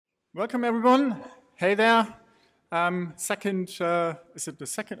Welcome everyone. Hey there. Is it the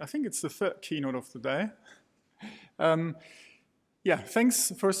second? I think it's the third keynote of the day.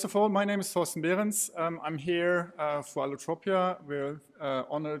 Thanks. First of all, my name is Thorsten Behrens. I'm here for Allotropia. We're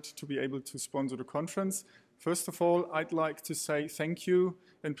honored to be able to sponsor the conference. First of all, I'd like to say thank you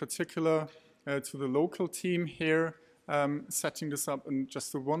in particular to the local team here, setting this up in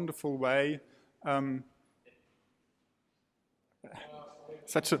just a wonderful way.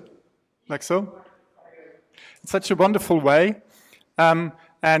 Such a wonderful way, in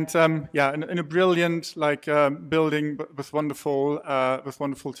a brilliant building with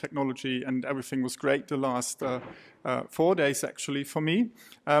wonderful technology, and everything was great the last 4 days actually for me.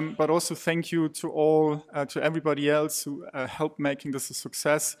 But also thank you to everybody else who helped making this a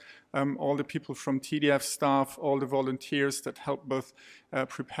success. All the people from TDF staff, all the volunteers that helped with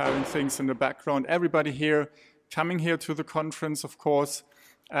preparing things in the background, everybody here coming here to the conference, of course,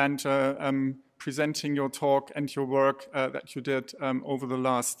 and presenting your talk and your work that you did over the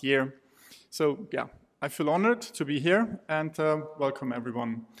last year. So yeah, I feel honored to be here, and welcome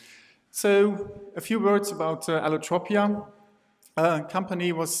everyone. So a few words about Allotropia.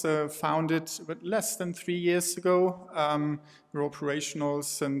 Company was founded less than 3 years ago. We're operational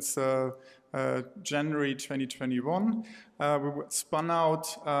since January 2021. We were spun out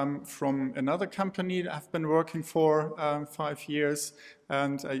from another company that I've been working for 5 years,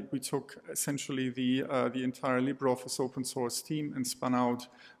 and we took essentially the entire LibreOffice open source team and spun out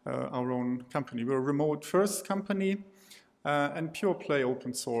our own company. We're a remote first company and pure play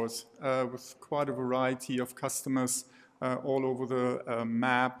open source with quite a variety of customers all over the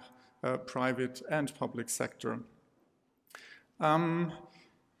map, private and public sector.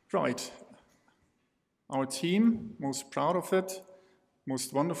 Right. Our team, most proud of it,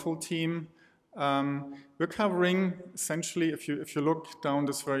 most wonderful team. We're covering, essentially, if you look down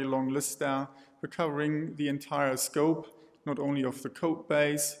this very long list there, we're covering the entire scope, not only of the code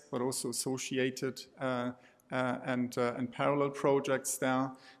base, but also associated and parallel projects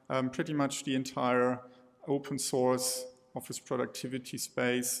there. Pretty much the entire open source office productivity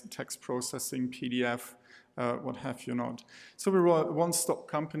space, text processing, PDF, what have you not. So we're a one-stop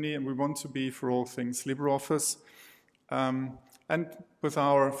company, and we want to be for all things LibreOffice. And with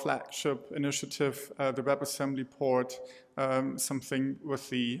our flagship initiative, the WebAssembly port, something with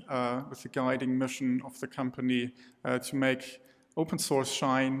the guiding mission of the company to make open source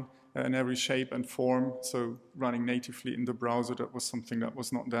shine in every shape and form. So running natively in the browser, that was something that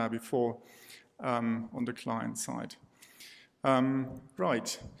was not there before on the client side.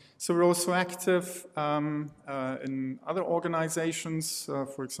 Right. So we're also active in other organizations,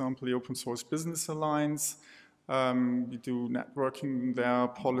 for example, the Open Source Business Alliance. We do networking there,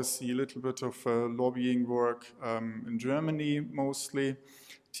 policy, a little bit of lobbying work in Germany mostly.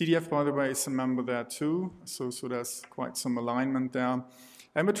 TDF, by the way, is a member there too, so there's quite some alignment there.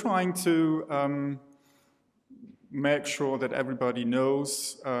 And we're trying to make sure that everybody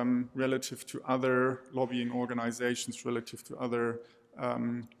knows relative to other lobbying organizations, relative to other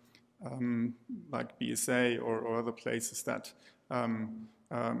like BSA or other places, that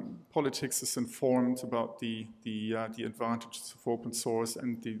politics is informed about the advantages of open source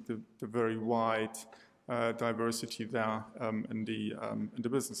and the very wide diversity there in the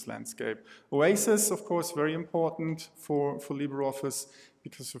business landscape. OASIS, of course, very important for LibreOffice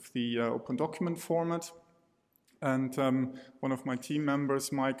because of the open document format. And one of my team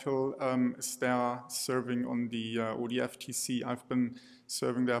members, Michael, is there serving on the ODFTC. I've been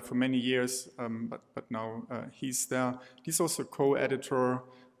serving there for many years, but now he's there. He's also co-editor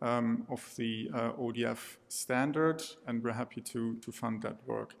of the ODF standard, and we're happy to fund that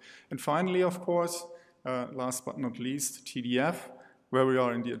work. And finally, of course, last but not least, TDF, where we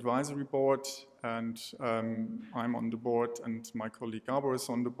are in the advisory board, and I'm on the board, and my colleague Gabor is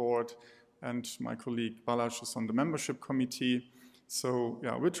on the board, and my colleague Balázs is on the membership committee. So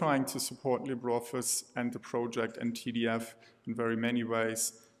yeah, we're trying to support LibreOffice and the project and TDF in very many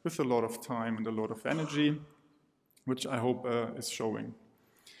ways with a lot of time and a lot of energy, which I hope is showing.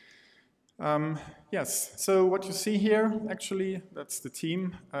 Yes, so what you see here, actually, that's the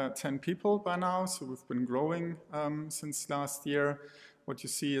team, 10 people by now, so we've been growing since last year. What you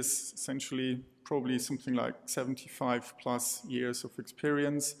see is essentially probably something like 75 plus years of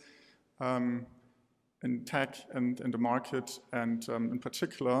experience in tech and in the market, and in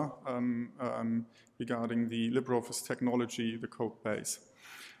particular regarding the LibreOffice technology, the code base.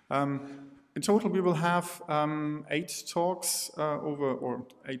 In total, we will have 7 talks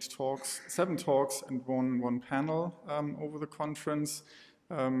and one panel over the conference.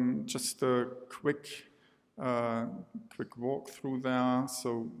 Just a quick quick walkthrough there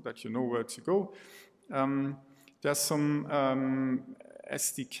so that you know where to go. There's some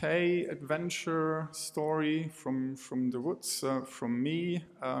SDK adventure story from the woods from me.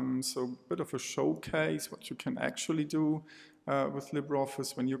 So a bit of a showcase what you can actually do with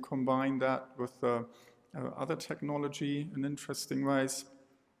LibreOffice when you combine that with other technology in interesting ways.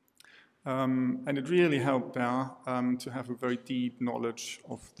 And it really helped there to have a very deep knowledge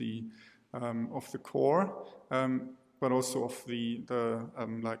of the core, but also of the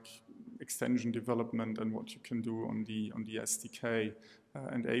like extension development and what you can do on the SDK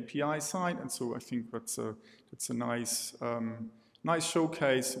and API side. And so I think that's a nice nice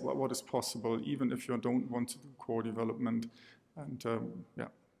showcase what is possible, even if you don't want to do core development, and yeah,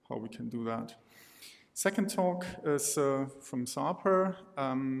 how we can do that. Second talk is from Sarper.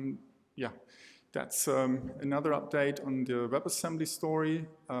 Yeah, that's another update on the WebAssembly story.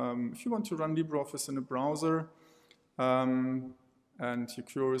 If you want to run LibreOffice in a browser and you're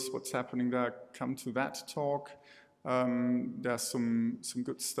curious what's happening there, come to that talk. There's some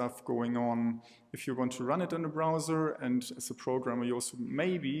good stuff going on. If you want to run it in a browser, and as a programmer, you also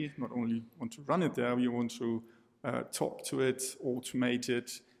maybe not only want to run it there, you want to talk to it, automate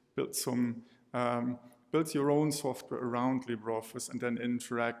it, build your own software around LibreOffice, and then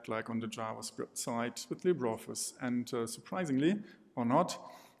interact like on the JavaScript side with LibreOffice. And surprisingly, or not,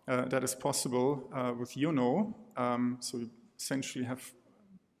 that is possible with So you essentially have,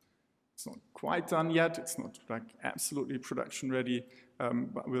 it's not quite done yet, it's not like absolutely production ready,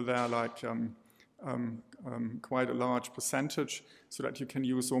 but we're there like quite a large percentage so that you can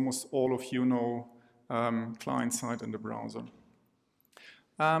use almost all of client side in the browser.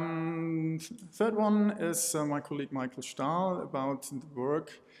 Third one is my colleague Michael Stahl about the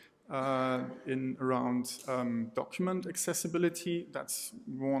work around document accessibility. That's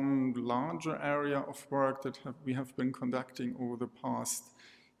one larger area of work that we have been conducting over the past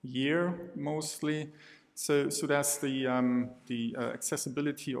year mostly. So that's the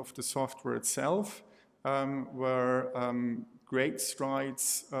accessibility of the software itself, where great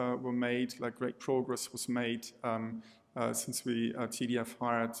strides were made, like great progress was made since we TDF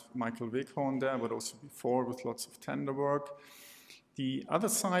hired Michael Weghorn there, but also before with lots of tender work. The other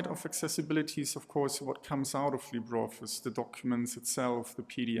side of accessibility is, of course, what comes out of LibreOffice, the documents itself, the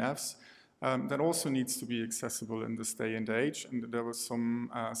PDFs. That also needs to be accessible in this day and age, and there were some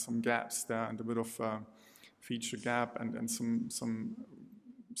gaps there, and a bit of feature gap, and some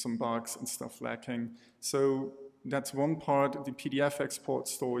bugs and stuff lacking. So that's one part, the PDF export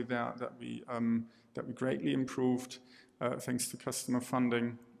story there that we greatly improved thanks to customer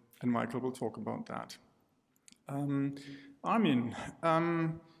funding, and Michael will talk about that. Armin,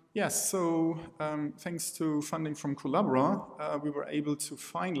 yes, so thanks to funding from Collabora, we were able to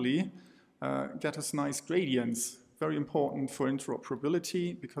finally get us nice gradients. Very important for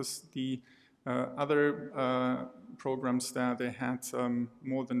interoperability, because the other programs there, they had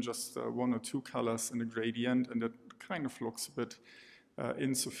more than just 1 or 2 colors in the gradient, and it kind of looks a bit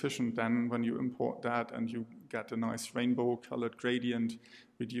insufficient then when you import that and you get a nice rainbow colored gradient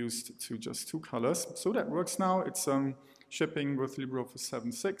reduced to just 2 colors. So that works now. It's shipping with LibreOffice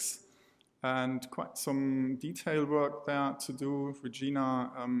 7.6, and quite some detail work there to do. Regina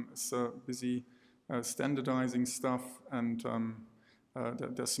is busy standardizing stuff, and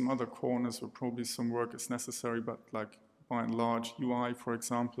there's some other corners where probably some work is necessary, but like by and large, UI, for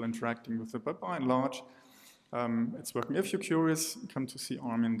example, interacting with it, but by and large, it's working. If you're curious, come to see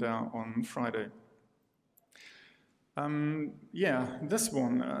Armin there on Friday. Yeah, this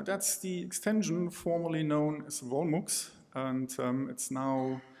one, that's the extension formerly known as Volmux, and it's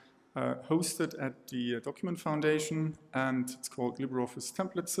now hosted at the Document Foundation, and it's called LibreOffice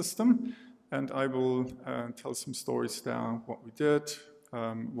Template System, and I will tell some stories there, what we did,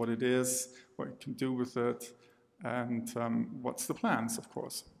 what it is, what you can do with it, and what's the plans, of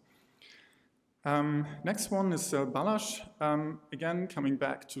course. Next one is Balázs, again coming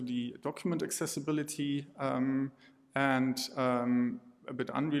back to the document accessibility, and a bit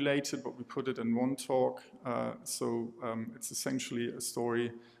unrelated, but we put it in one talk. So it's essentially a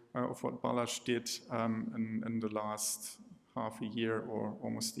story of what Balázs did in the last half a year or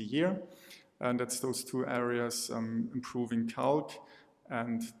almost a year. And that's those 2 areas, improving calc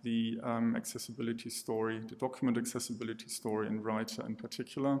and the accessibility story, the document accessibility story in Writer in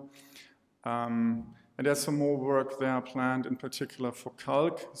particular. And there's some more work there planned in particular for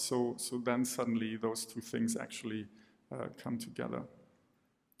calc, so then suddenly those 2 things actually come together.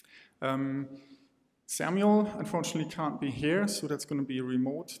 Samuel unfortunately can't be here, so that's going to be a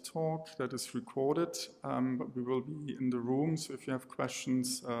remote talk that is recorded, but we will be in the room, so if you have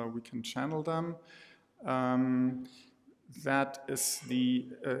questions, we can channel them. That is the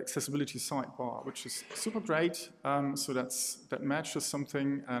accessibility sidebar, which is super great. So that matches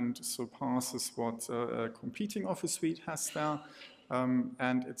something and surpasses what a competing Office suite has there.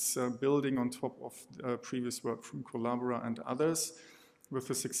 And it's building on top of previous work from Collabora and others with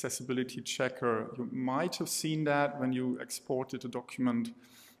this accessibility checker. You might have seen that when you exported a document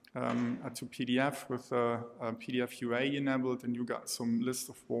to PDF with a PDF UA enabled, and you got some list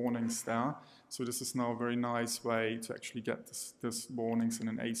of warnings there. So this is now a very nice way to actually get this warnings in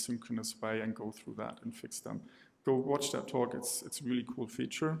an asynchronous way and go through that and fix them. Go watch that talk, it's a really cool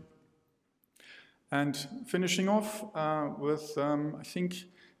feature. And finishing off with, I think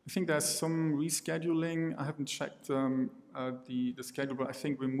there's some rescheduling. I haven't checked the schedule, but I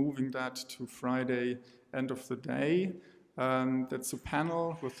think we're moving that to Friday, end of the day. That's a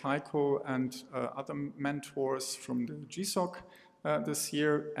panel with Heiko and other mentors from the GSOC this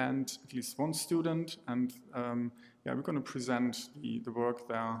year, and at least one student. And yeah, we're going to present the work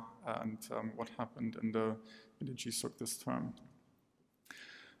there and what happened in the GSOC this term.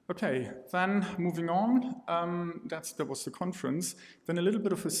 Okay, then moving on, that was the conference. Then a little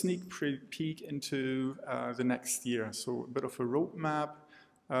bit of a sneak peek into the next year. So a bit of a roadmap,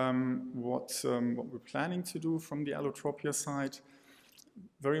 what we're planning to do from the allotropia side.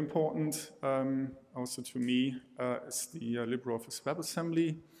 Very important also to me is the LibreOffice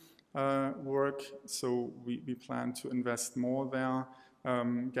WebAssembly work. So we plan to invest more there,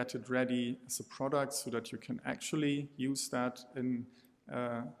 get it ready as a product so that you can actually use that in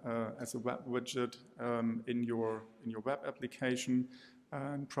as a web widget in your web application,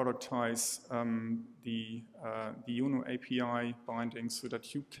 and productize the UNO API binding so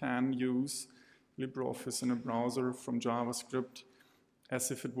that you can use LibreOffice in a browser from JavaScript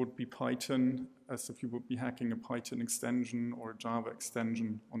as if it would be Python, as if you would be hacking a Python extension or a Java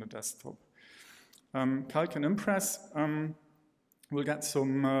extension on a desktop. Calc and Impress we'll get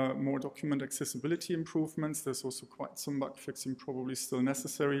some more document accessibility improvements. There's also quite some bug fixing probably still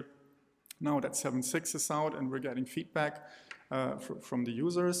necessary. Now that 7.6 is out and we're getting feedback from the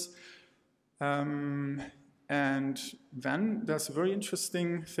users. And then there's a very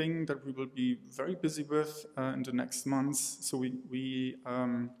interesting thing that we will be very busy with in the next months. So we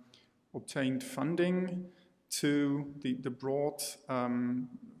obtained funding to the broad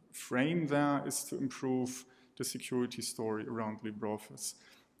frame there is to improve the security story around LibreOffice.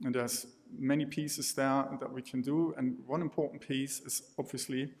 And there's many pieces there that we can do. And one important piece is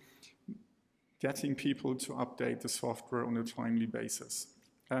obviously getting people to update the software on a timely basis.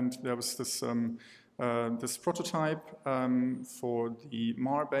 And there was this, this prototype for the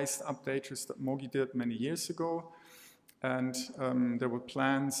MAR-based updaters that Mogi did many years ago. And there were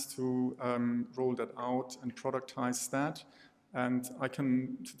plans to roll that out and productize that. And I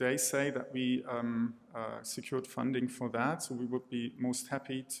can today say that we secured funding for that, so we would be most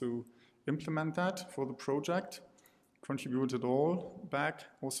happy to implement that for the project, contribute it all back,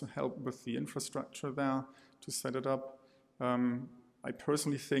 also help with the infrastructure there to set it up. I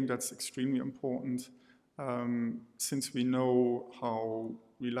personally think that's extremely important since we know how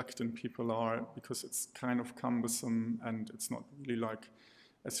reluctant people are because it's kind of cumbersome and it's not really like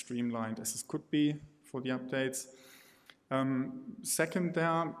as streamlined as it could be for the updates. Second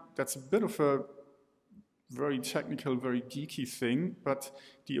there, that's a bit of a very technical, very geeky thing, but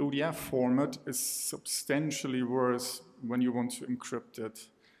the ODF format is substantially worse when you want to encrypt it.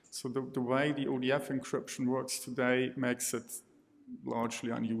 So the way the ODF encryption works today makes it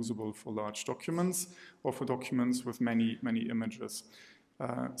largely unusable for large documents or for documents with many, many images.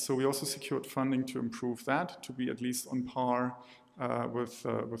 So we also secured funding to improve that, to be at least on par with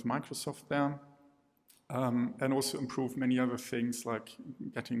Microsoft there. And also improve many other things like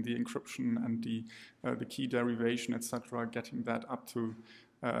getting the encryption and the key derivation, etc., getting that up to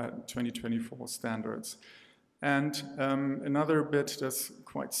 2024 standards. And another bit, there's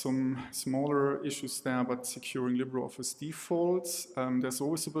quite some smaller issues there, but securing LibreOffice defaults, there's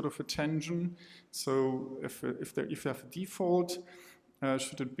always a bit of a tension. So if you have a default,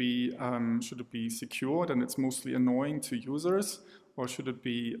 should it be secured and it's mostly annoying to users? Or should it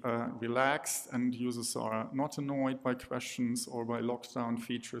be relaxed and users are not annoyed by questions or by lockdown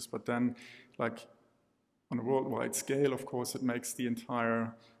features, but then like on a worldwide scale, of course, it makes the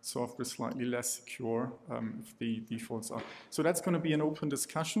entire software slightly less secure if the defaults are. So that's going to be an open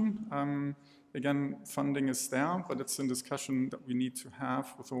discussion. Again, funding is there, but it's a discussion that we need to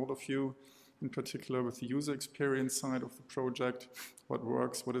have with all of you, in particular with the user experience side of the project, what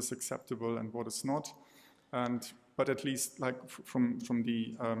works, what is acceptable and what is not. But at least like from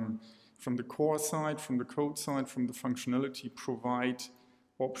the core side, from the code side, from the functionality, provide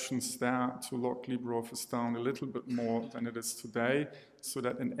options there to lock LibreOffice down a little bit more than it is today, so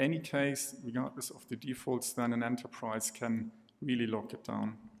that in any case, regardless of the defaults, then an enterprise can really lock it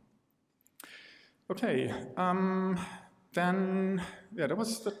down. Okay, then yeah, that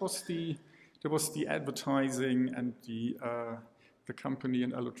was the advertising and the company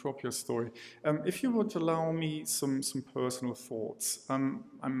and allotropia story. If you would allow me some personal thoughts,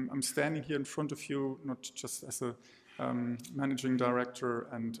 I'm standing here in front of you not just as a managing director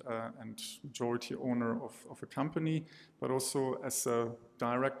and majority owner of a company, but also as a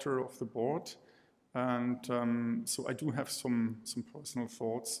director of the board. And so I do have some personal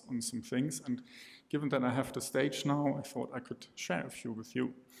thoughts on some things. And given that I have the stage now, I thought I could share a few with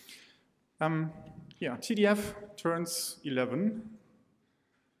you. Yeah, TDF turns 11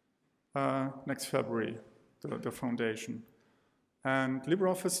 next February, the foundation. And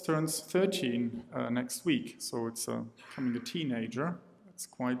LibreOffice turns 13 next week, so it's becoming a teenager. It's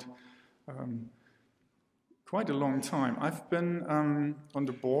quite a long time. I've been on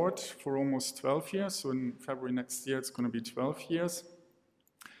the board for almost 12 years, so in February next year it's going to be 12 years.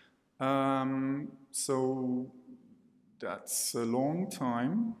 So that's a long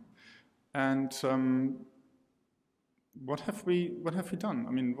time. And what have we done?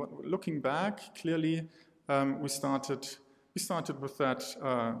 I mean, looking back, clearly we started with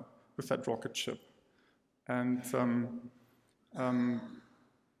that rocket ship, and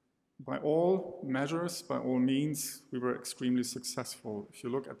by all measures, by all means, we were extremely successful. If you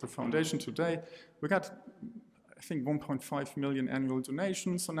look at the foundation today, we got, I think, 1.5 million annual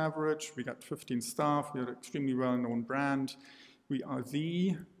donations on average. We got 15 staff. We are an extremely well-known brand. We are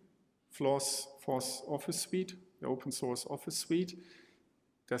the FOSS Office Suite, the open source Office Suite.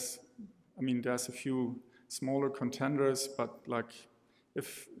 There's a few smaller contenders, but like,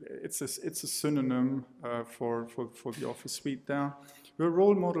 if it's a synonym for the Office Suite there. We're a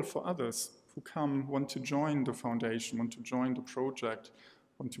role model for others who want to join the foundation, want to join the project,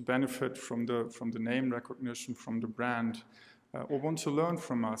 want to benefit from the name recognition, from the brand, or want to learn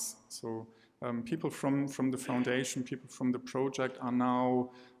from us. So people from the foundation, people from the project are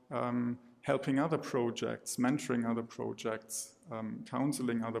now helping other projects, mentoring other projects,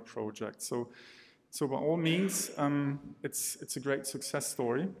 counseling other projects. So by all means, it's a great success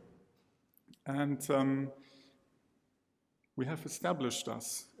story. And we have established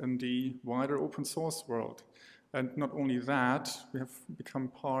us in the wider open source world. And not only that, we have become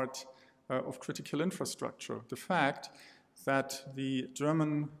part of critical infrastructure. The fact that the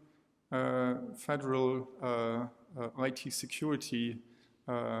German Federal IT Security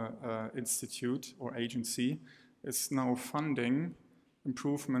Institute or agency is now funding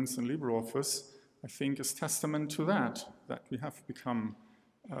improvements in LibreOffice, I think is testament to that we have become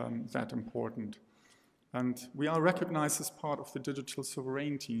that important. And we are recognized as part of the digital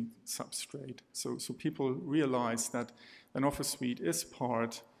sovereignty substrate. So people realize that an Office Suite is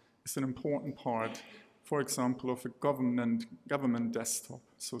an important part, for example, of a government desktop.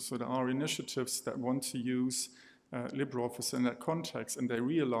 So there are initiatives that want to use LibreOffice in that context, and they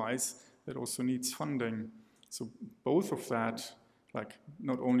realize that also needs funding. So both of that, like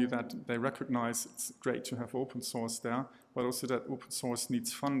not only that they recognize it's great to have open source there, but also that open source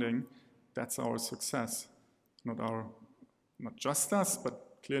needs funding. That's our success. Not just us,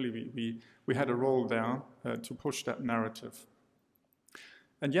 but clearly we had a role there to push that narrative.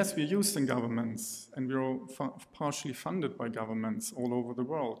 And yes, we're used in governments, and we're partially funded by governments all over the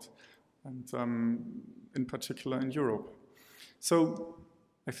world, and in particular in Europe. So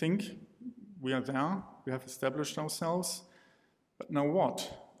I think we are there, we have established ourselves, but now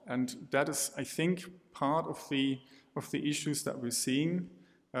what? And that is, I think, part of the issues that we're seeing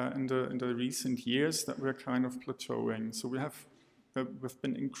in the recent years, that we're kind of plateauing. So we've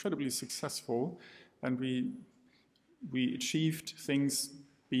been incredibly successful, and we achieved things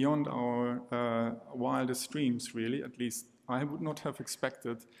beyond our wildest dreams, really. At least I would not have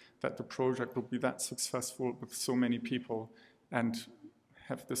expected that the project would be that successful with so many people and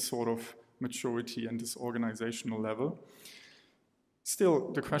have this sort of maturity and this organizational level.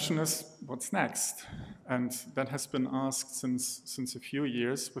 Still, the question is, what's next? And that has been asked since a few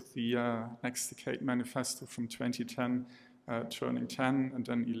years, with the Next Decade Manifesto from 2010 turning 10, and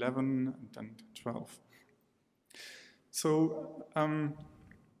then 11, and then 12. So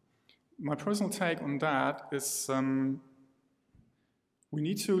my personal take on that is we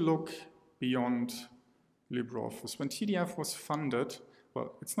need to look beyond LibreOffice. When TDF was funded,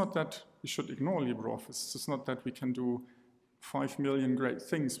 well, it's not that we should ignore LibreOffice. It's not that we can do 5 million great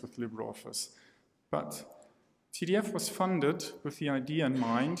things with LibreOffice. But TDF was funded with the idea in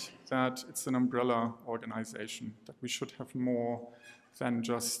mind that it's an umbrella organization, that we should have more than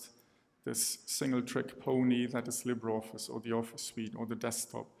just this single trick pony that is LibreOffice or the Office Suite or the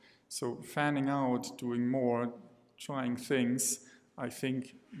desktop. So fanning out, doing more, trying things, I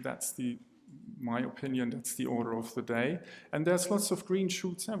think that's my opinion, that's the order of the day. And there's lots of green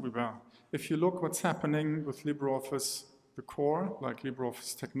shoots everywhere. If you look what's happening with LibreOffice, the core, like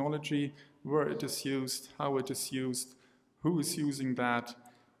LibreOffice technology, where it is used, how it is used, who is using that,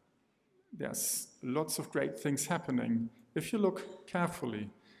 there's lots of great things happening. If you look carefully,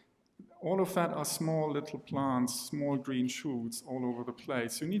 all of that are small little plants, small green shoots all over the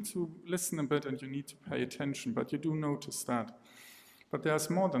place. You need to listen a bit and you need to pay attention, but you do notice that. But there's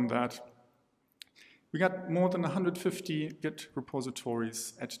more than that. We got more than 150 Git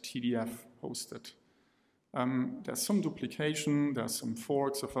repositories at TDF hosted. There's some duplication, there's some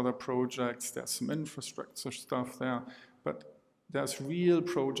forks of other projects, there's some infrastructure stuff there, but there's real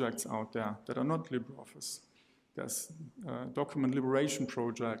projects out there that are not LibreOffice. There's a document liberation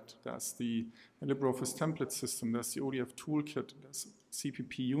project, there's the LibreOffice template system, there's the ODF toolkit, there's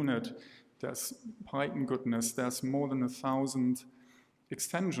CPP unit, there's Python goodness, there's more than 1,000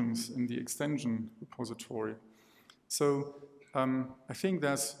 extensions in the extension repository. So I think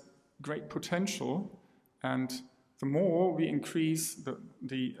there's great potential, and the more we increase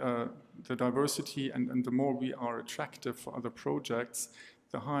the diversity and the more we are attractive for other projects,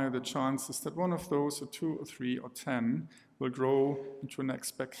 the higher the chances that one of those, or 2 or 3 or 10, will grow into a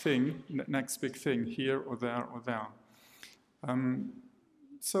next big thing here or there or there.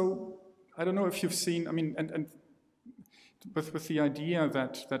 So I don't know if you've seen, I mean, and with the idea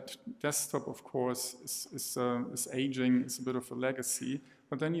that desktop, of course, is aging, is a bit of a legacy.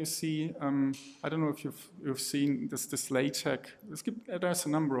 But then you see, I don't know if you've seen this LaTeX. There's a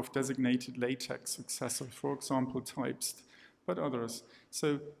number of designated LaTeX successors, for example, Typest, but others.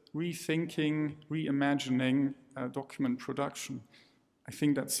 So rethinking, reimagining document production. I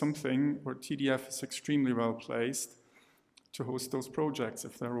think that's something where TDF is extremely well placed to host those projects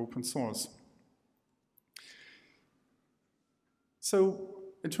if they're open source. So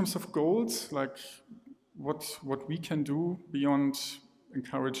in terms of goals, like what we can do beyond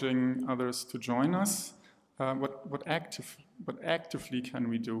encouraging others to join us, what actively can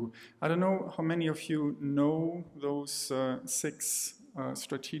we do? I don't know how many of you know those 6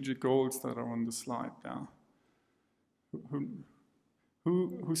 strategic goals that are on the slide there.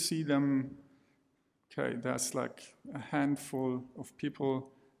 Who see them? Okay, there's like a handful of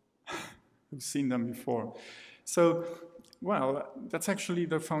people who've seen them before. So, well, that's actually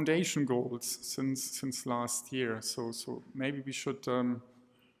the foundation goals since last year. So maybe we should, and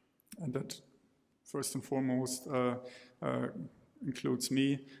that first and foremost includes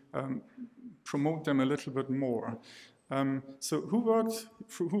me, promote them a little bit more. So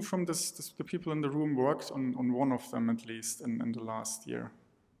who from the people in the room worked on one of them at least in the last year?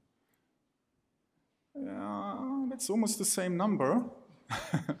 That's almost the same number.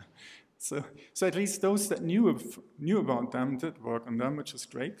 So at least those that knew about them did work on them, which is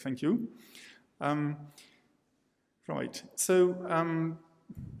great. Thank you. Right. So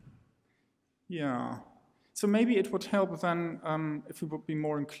yeah. So maybe it would help then if we would be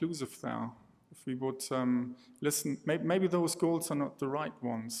more inclusive there. If we would listen. Maybe those goals are not the right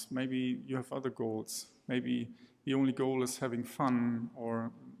ones. Maybe you have other goals. Maybe the only goal is having fun,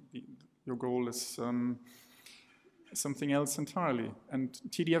 or your goal is something else entirely. And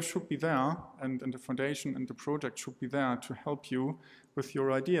TDF should be there, and the foundation and the project should be there to help you with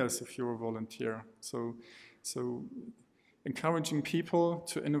your ideas if you're a volunteer. So encouraging people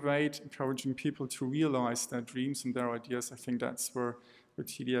to innovate, encouraging people to realize their dreams and their ideas, I think that's where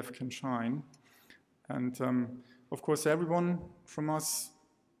TDF can shine. And of course, everyone from us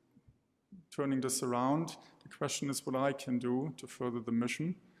turning this around, the question is what I can do to further the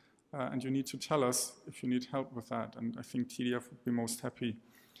mission. And you need to tell us if you need help with that. And I think TDF would be most happy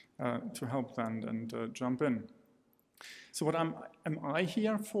to help then and jump in. So what am I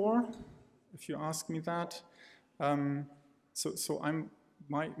here for, if you ask me that?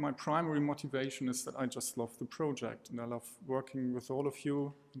 My primary motivation is that I just love the project, and I love working with all of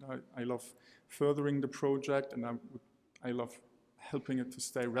you, and I love furthering the project, and I love helping it to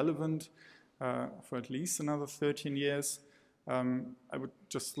stay relevant for at least another 13 years. I would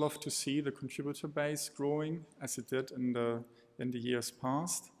just love to see the contributor base growing as it did in the years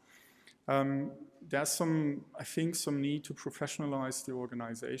past. There's I think some need to professionalize the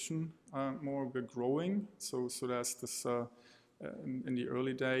organization more. We're growing, so there's this. In the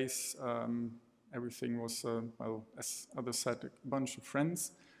early days, everything was, well, as others said, a bunch of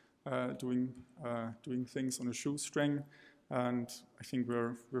friends doing things on a shoestring. And I think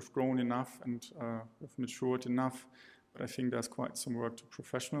we've grown enough and we've matured enough but I think there's quite some work to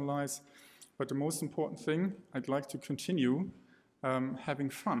professionalize. But the most important thing, I'd like to continue having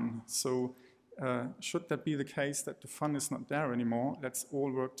fun. So should that be the case that the fun is not there anymore, let's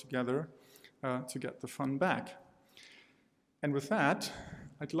all work together to get the fun back. And with that,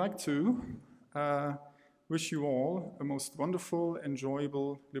 I'd like to wish you all a most wonderful,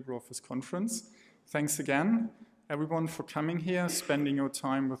 enjoyable LibreOffice conference. Thanks again, everyone, for coming here, spending your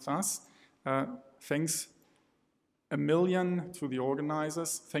time with us. Thanks a million to the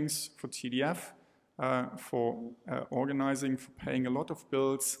organizers. Thanks for TDF for organizing, for paying a lot of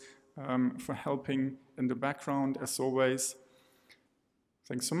bills, for helping in the background, as always.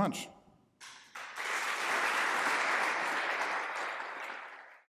 Thanks so much.